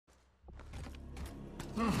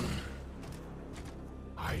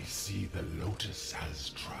I see the Lotus has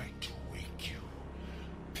tried to wake you.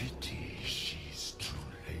 Pity she's too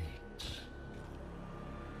late.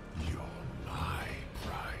 You're my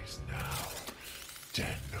prize now,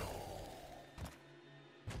 Tenno.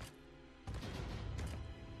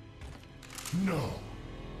 No.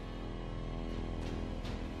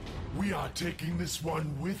 We are taking this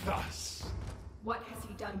one with us. What has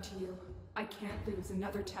he done to you? I can't lose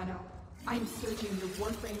another Tenno. I'm searching the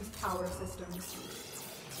Warframe's power systems.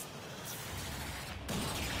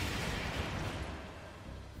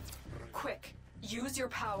 Quick! Use your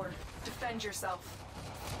power. Defend yourself.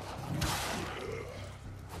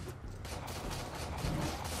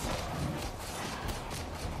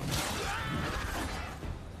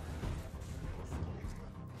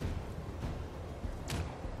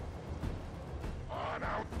 On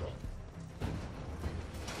out.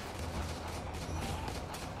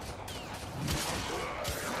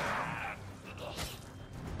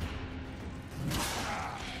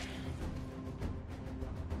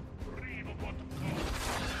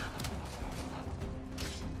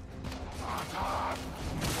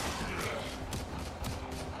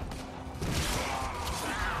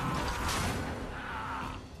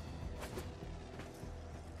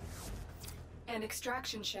 An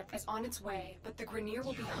extraction ship is on its way, but the Grineer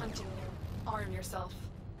will be hunting you. Arm yourself.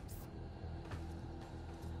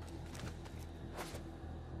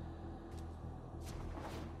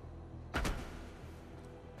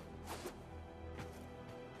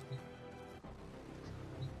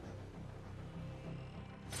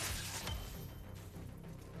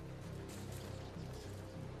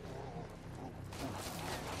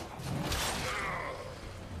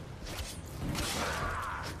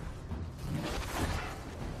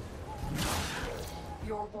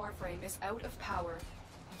 Your Warframe is out of power.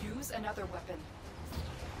 Use another weapon.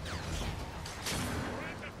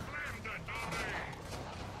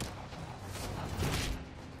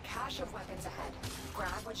 Cache of weapons ahead.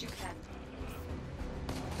 Grab what you can.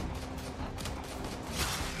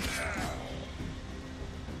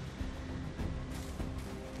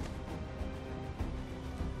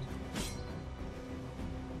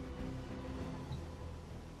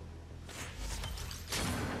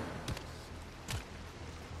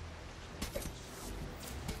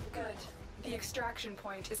 Good. The extraction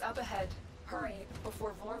point is up ahead. Hurry,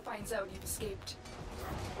 before Vor finds out you've escaped.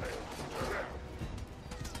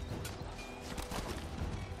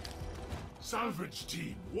 Salvage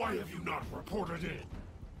team, why have you not reported in?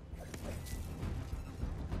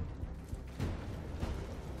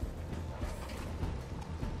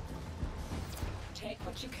 Take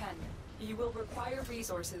what you can. You will require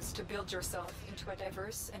resources to build yourself into a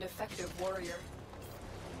diverse and effective warrior.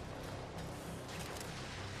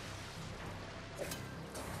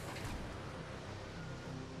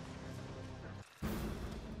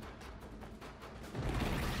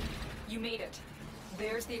 You made it.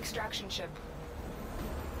 There's the extraction ship.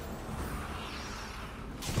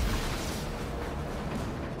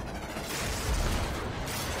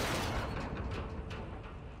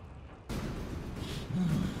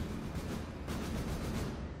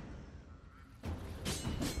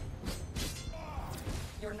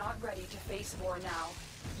 You're not ready to face war now.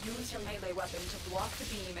 Use your melee weapon to block the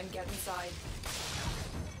beam and get inside.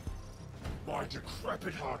 My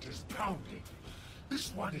decrepit heart is pounding.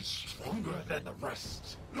 This one is stronger than the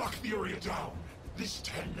rest. Lock the area down. This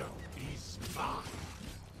Tenno is mine.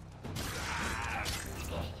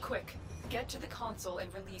 Quick, get to the console and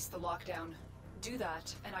release the lockdown. Do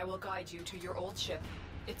that, and I will guide you to your old ship.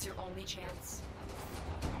 It's your only chance.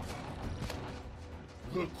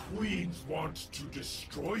 The Queens want to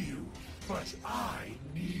destroy you, but I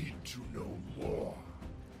need to know more.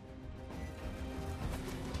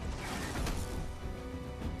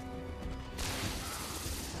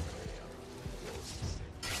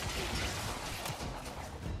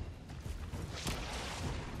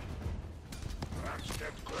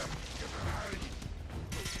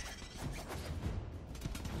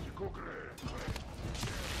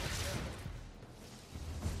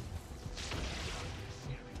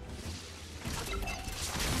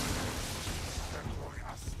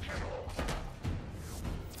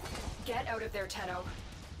 Get out of there, Tenno.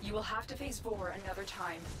 You will have to face Vor another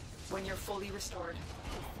time, when you're fully restored.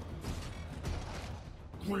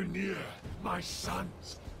 We're near, my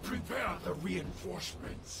sons. Prepare the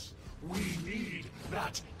reinforcements. We need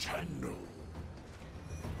that Tenno.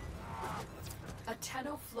 A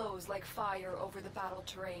Tenno flows like fire over the battle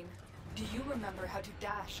terrain. Do you remember how to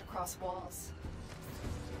dash across walls?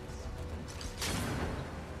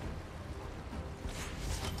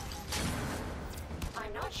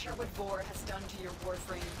 I'm not sure what Vor has done to your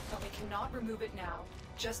Warframe, but we cannot remove it now.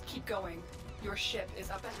 Just keep going. Your ship is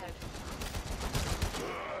up ahead.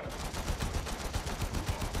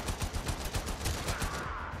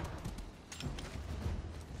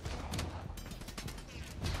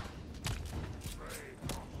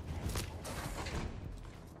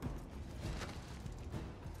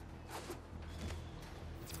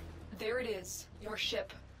 There it is, your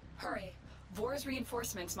ship. Hurry. Vor's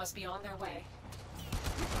reinforcements must be on their way.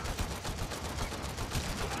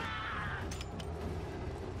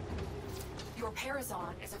 Your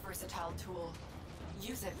Parazon is a versatile tool.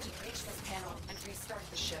 Use it to breach this panel and restart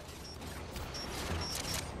the ship.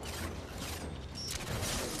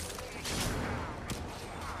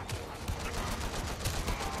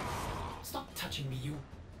 Stop touching me, you...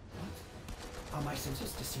 What? Are my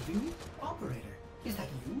sensors deceiving me? Operator, is that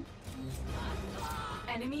you?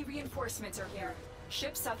 Enemy reinforcements are here.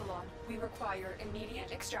 Ship Cephalon, we require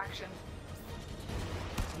immediate extraction.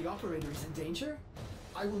 The operator is in danger?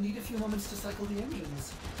 I will need a few moments to cycle the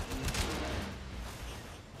engines.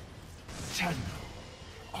 Tenno,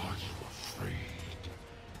 are you afraid?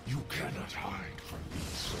 You cannot hide from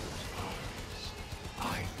these old eyes.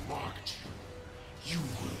 I marked you. You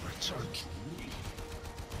will return to me.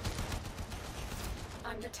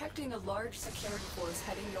 I'm detecting a large security force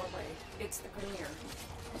heading your way. It's the Grenier.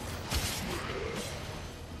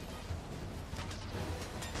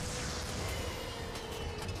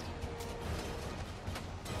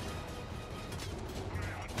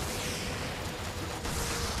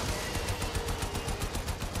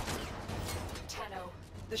 Tenno,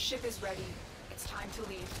 the ship is ready. It's time to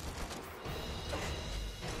leave.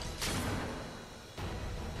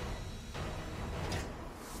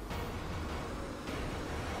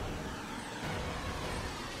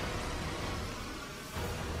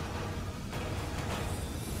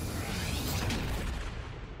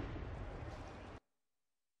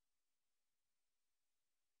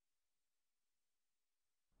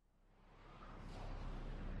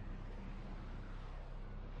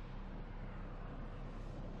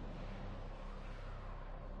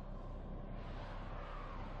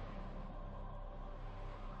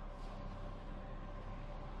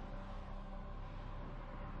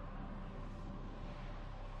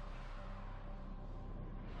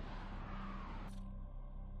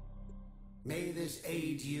 May this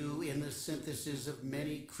aid you in the synthesis of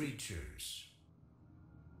many creatures.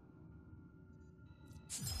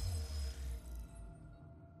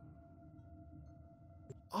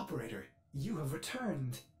 Operator, you have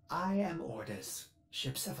returned. I am Ordis,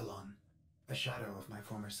 Ship Cephalon, a shadow of my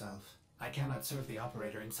former self. I cannot serve the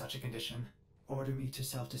operator in such a condition. Order me to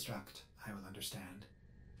self-destruct. I will understand.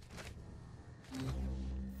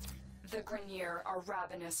 The Grenier are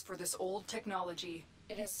ravenous for this old technology.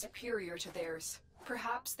 It is superior to theirs.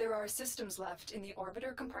 Perhaps there are systems left in the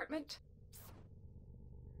orbiter compartment?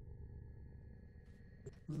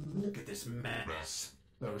 Look at this mess.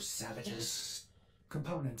 Those savages.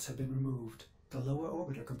 Components have been removed. The lower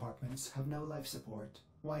orbiter compartments have no life support.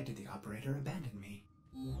 Why did the operator abandon me?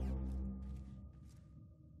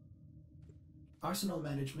 Arsenal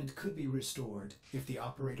management could be restored if the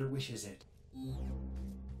operator wishes it.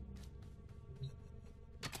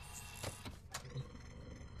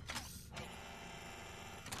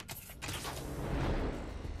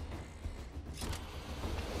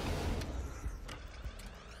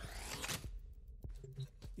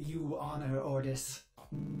 You honor Ordis.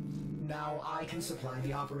 Now I can supply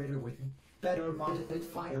the operator with better modded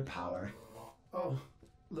firepower. Oh,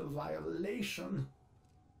 the violation.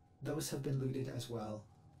 Those have been looted as well.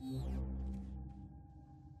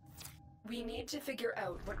 We need to figure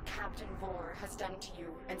out what Captain Vor has done to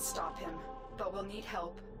you and stop him, but we'll need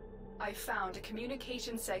help. I found a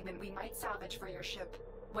communication segment we might salvage for your ship.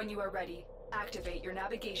 When you are ready, activate your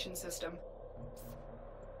navigation system.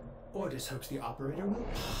 Ordis hopes the operator will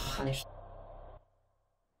punish.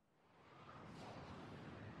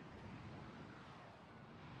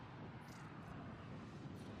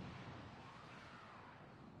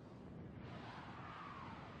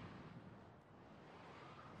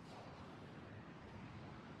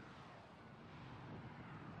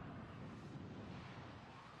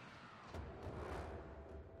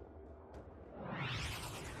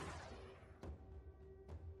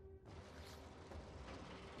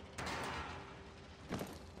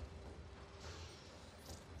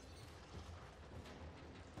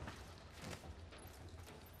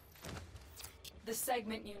 The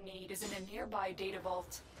segment you need is in a nearby data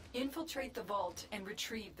vault. Infiltrate the vault and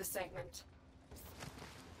retrieve the segment.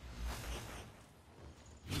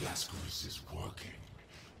 Lascaris is working,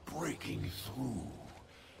 breaking through.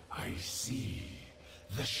 I see.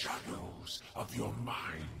 The shadows of your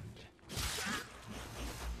mind.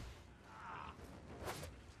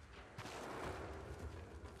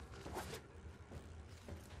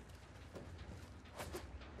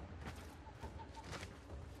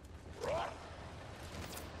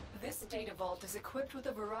 This data vault is equipped with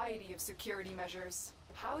a variety of security measures.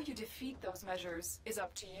 How you defeat those measures is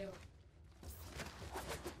up to you.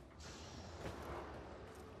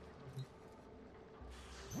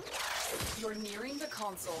 You're nearing the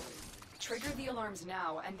console. Trigger the alarms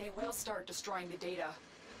now, and they will start destroying the data.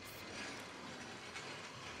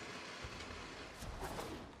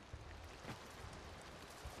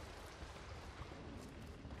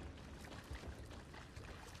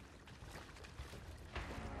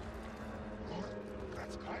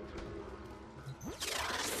 That's good.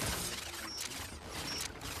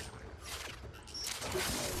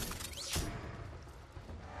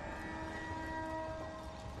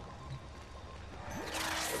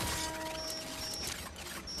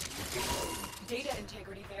 Data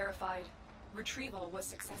integrity verified. Retrieval was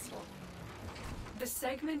successful. The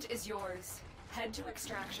segment is yours. Head to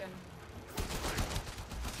extraction.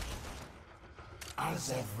 As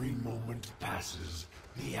every moment passes,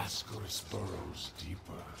 the Ascaris burrows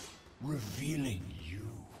deeper, revealing you.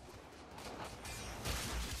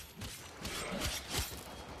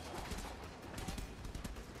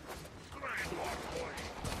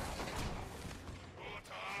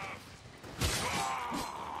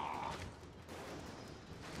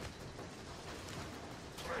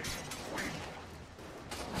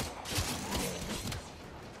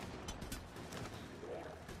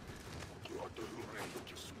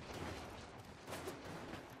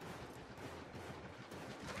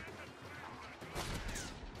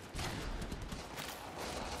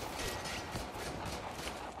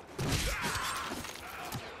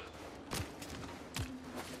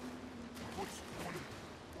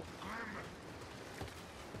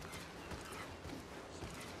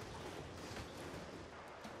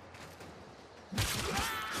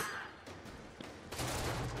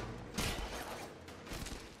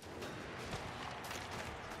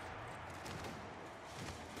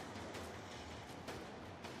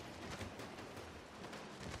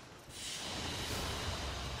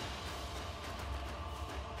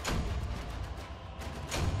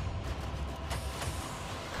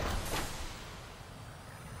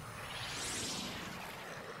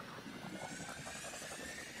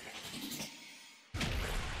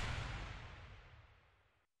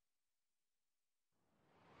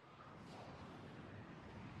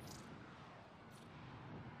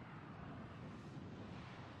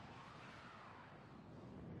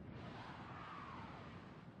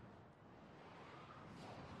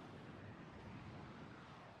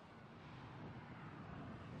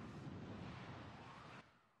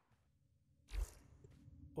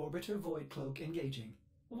 Orbiter Void Cloak engaging.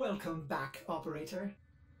 Welcome back, Operator.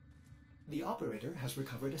 The Operator has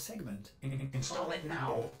recovered a segment. Install it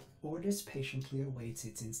now. Ordis patiently awaits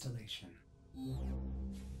its installation.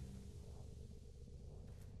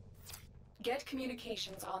 Get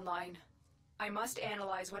communications online. I must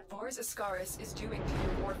analyze what Vors Ascaris is doing to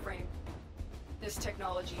your Warframe. This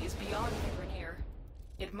technology is beyond Vernier.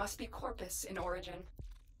 It must be Corpus in origin.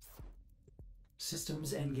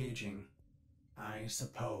 Systems engaging. I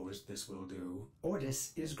suppose this will do.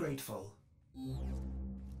 Ordis is grateful.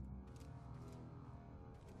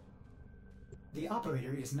 The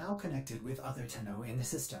Operator is now connected with other Tenno in the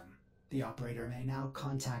system. The Operator may now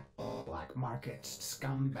contact black market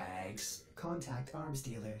scumbags, contact arms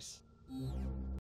dealers.